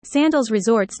Sandals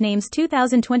Resorts names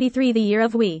 2023 the year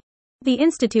of we. The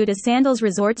Institute is Sandals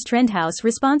Resorts trend house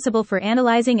responsible for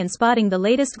analyzing and spotting the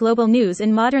latest global news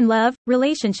in modern love,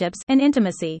 relationships, and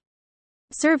intimacy.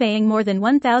 Surveying more than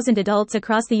 1,000 adults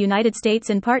across the United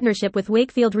States in partnership with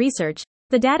Wakefield Research,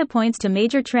 the data points to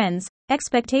major trends,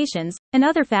 expectations, and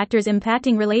other factors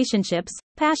impacting relationships,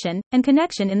 passion, and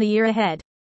connection in the year ahead.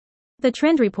 The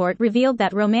trend report revealed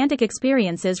that romantic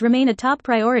experiences remain a top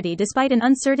priority despite an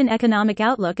uncertain economic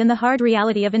outlook and the hard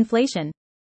reality of inflation.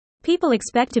 People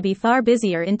expect to be far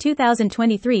busier in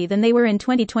 2023 than they were in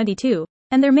 2022,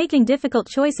 and they're making difficult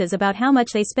choices about how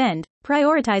much they spend,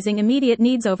 prioritizing immediate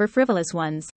needs over frivolous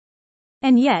ones.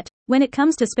 And yet, when it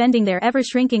comes to spending their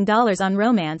ever-shrinking dollars on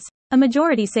romance, a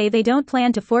majority say they don't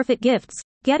plan to forfeit gifts,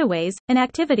 getaways, and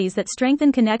activities that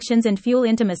strengthen connections and fuel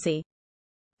intimacy.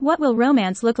 What will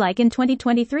romance look like in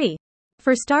 2023?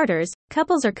 For starters,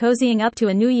 couples are cozying up to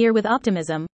a new year with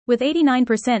optimism, with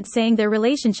 89% saying their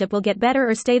relationship will get better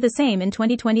or stay the same in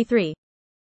 2023.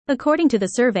 According to the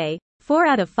survey, 4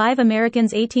 out of 5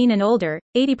 Americans 18 and older,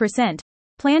 80%,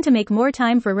 plan to make more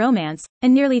time for romance,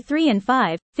 and nearly 3 in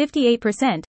 5,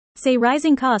 58%, say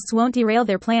rising costs won't derail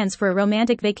their plans for a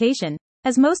romantic vacation,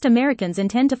 as most Americans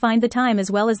intend to find the time as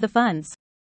well as the funds.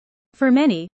 For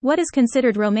many, what is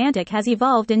considered romantic has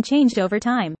evolved and changed over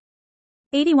time.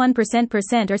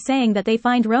 81% are saying that they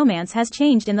find romance has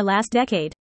changed in the last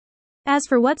decade. As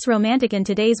for what's romantic in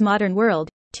today's modern world,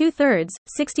 2/3,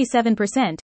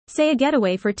 67%, say a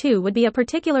getaway for two would be a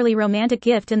particularly romantic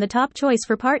gift and the top choice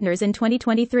for partners in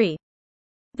 2023.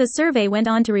 The survey went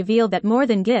on to reveal that more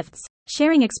than gifts,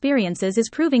 sharing experiences is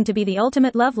proving to be the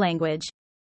ultimate love language.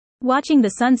 Watching the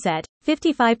sunset,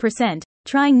 55%,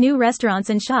 trying new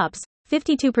restaurants and shops,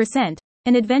 52%,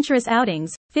 and adventurous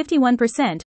outings,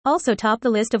 51%, also top the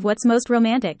list of what's most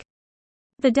romantic.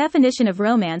 The definition of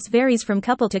romance varies from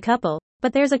couple to couple,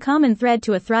 but there's a common thread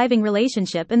to a thriving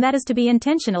relationship, and that is to be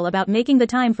intentional about making the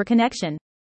time for connection.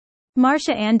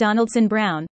 Marcia Ann Donaldson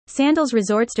Brown, Sandals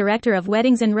Resorts Director of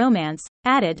Weddings and Romance,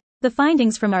 added, "The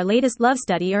findings from our latest love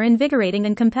study are invigorating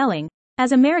and compelling,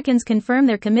 as Americans confirm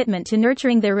their commitment to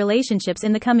nurturing their relationships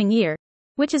in the coming year,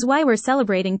 which is why we're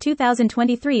celebrating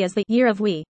 2023 as the year of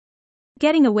we."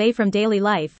 Getting away from daily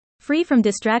life, free from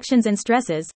distractions and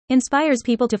stresses, inspires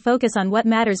people to focus on what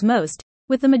matters most,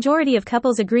 with the majority of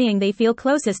couples agreeing they feel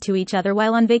closest to each other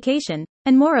while on vacation,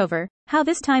 and moreover, how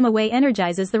this time away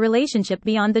energizes the relationship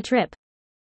beyond the trip.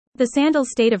 The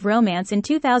Sandals State of Romance in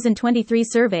 2023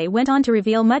 survey went on to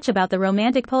reveal much about the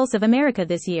romantic pulse of America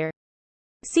this year.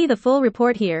 See the full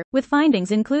report here, with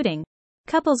findings including: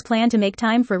 couples plan to make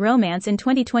time for romance in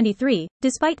 2023,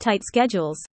 despite tight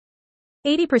schedules.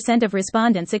 80% of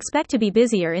respondents expect to be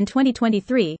busier in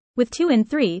 2023, with 2 in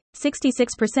 3,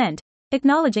 66%,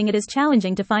 acknowledging it is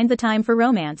challenging to find the time for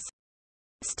romance.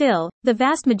 Still, the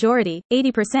vast majority,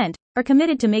 80%, are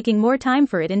committed to making more time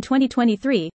for it in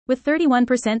 2023, with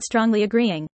 31% strongly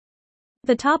agreeing.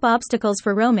 The top obstacles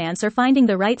for romance are finding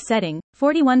the right setting,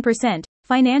 41%,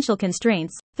 financial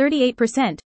constraints,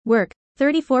 38%, work,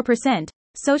 34%,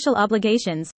 social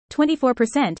obligations,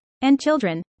 24%, and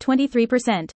children,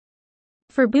 23%.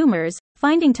 For boomers,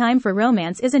 finding time for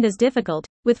romance isn't as difficult,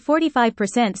 with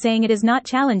 45% saying it is not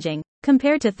challenging,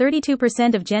 compared to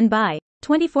 32% of Gen Y,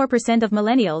 24% of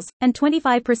millennials, and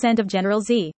 25% of General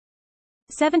Z.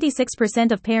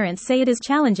 76% of parents say it is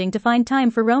challenging to find time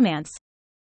for romance.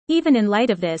 Even in light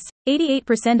of this,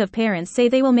 88% of parents say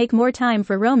they will make more time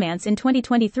for romance in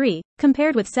 2023,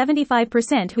 compared with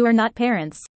 75% who are not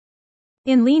parents.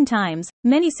 In lean times,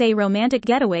 many say romantic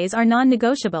getaways are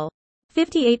non-negotiable.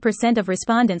 58% of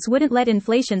respondents wouldn't let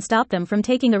inflation stop them from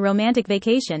taking a romantic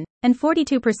vacation, and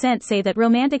 42% say that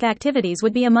romantic activities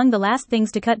would be among the last things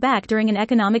to cut back during an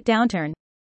economic downturn.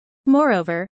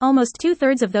 Moreover, almost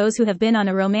 2/3 of those who have been on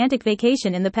a romantic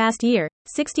vacation in the past year,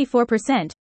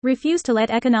 64%, refuse to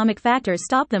let economic factors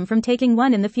stop them from taking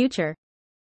one in the future.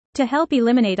 To help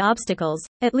eliminate obstacles,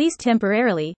 at least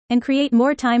temporarily, and create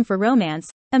more time for romance,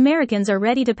 Americans are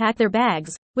ready to pack their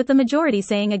bags, with the majority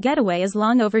saying a getaway is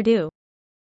long overdue.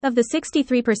 Of the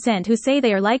 63% who say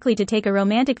they are likely to take a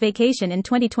romantic vacation in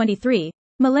 2023,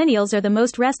 millennials are the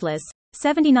most restless.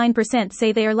 79%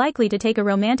 say they are likely to take a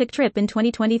romantic trip in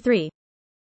 2023.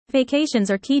 Vacations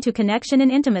are key to connection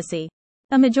and intimacy.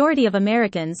 A majority of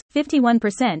Americans,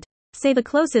 51%, say the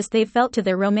closest they've felt to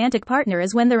their romantic partner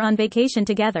is when they're on vacation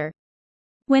together.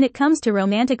 When it comes to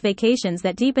romantic vacations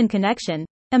that deepen connection,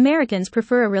 Americans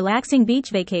prefer a relaxing beach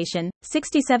vacation,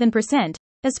 67%,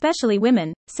 especially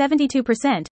women,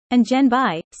 72%, and Gen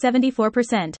Y,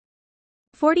 74%.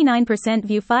 49%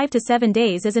 view 5 to 7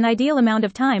 days as an ideal amount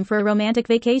of time for a romantic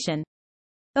vacation.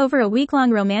 Over a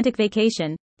week-long romantic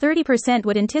vacation, 30%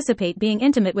 would anticipate being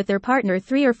intimate with their partner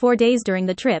 3 or 4 days during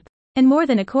the trip, and more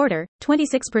than a quarter,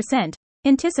 26%,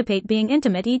 anticipate being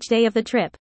intimate each day of the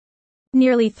trip.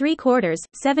 Nearly 3/4,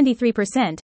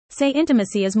 73%, say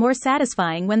intimacy is more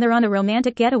satisfying when they're on a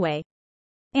romantic getaway.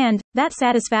 And that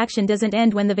satisfaction doesn't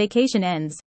end when the vacation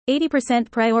ends. 80%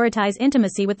 prioritize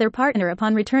intimacy with their partner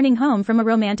upon returning home from a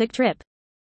romantic trip.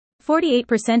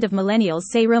 48% of millennials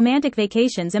say romantic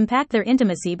vacations impact their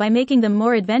intimacy by making them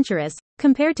more adventurous,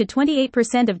 compared to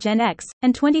 28% of Gen X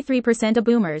and 23% of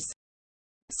boomers.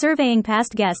 Surveying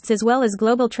past guests as well as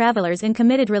global travelers in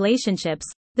committed relationships,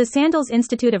 the Sandals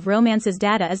Institute of Romance's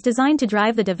data is designed to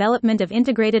drive the development of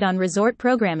integrated on-resort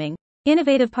programming,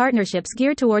 innovative partnerships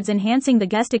geared towards enhancing the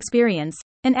guest experience,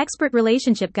 and expert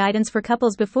relationship guidance for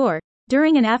couples before,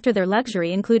 during and after their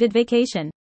luxury-included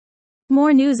vacation.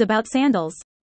 More news about Sandals.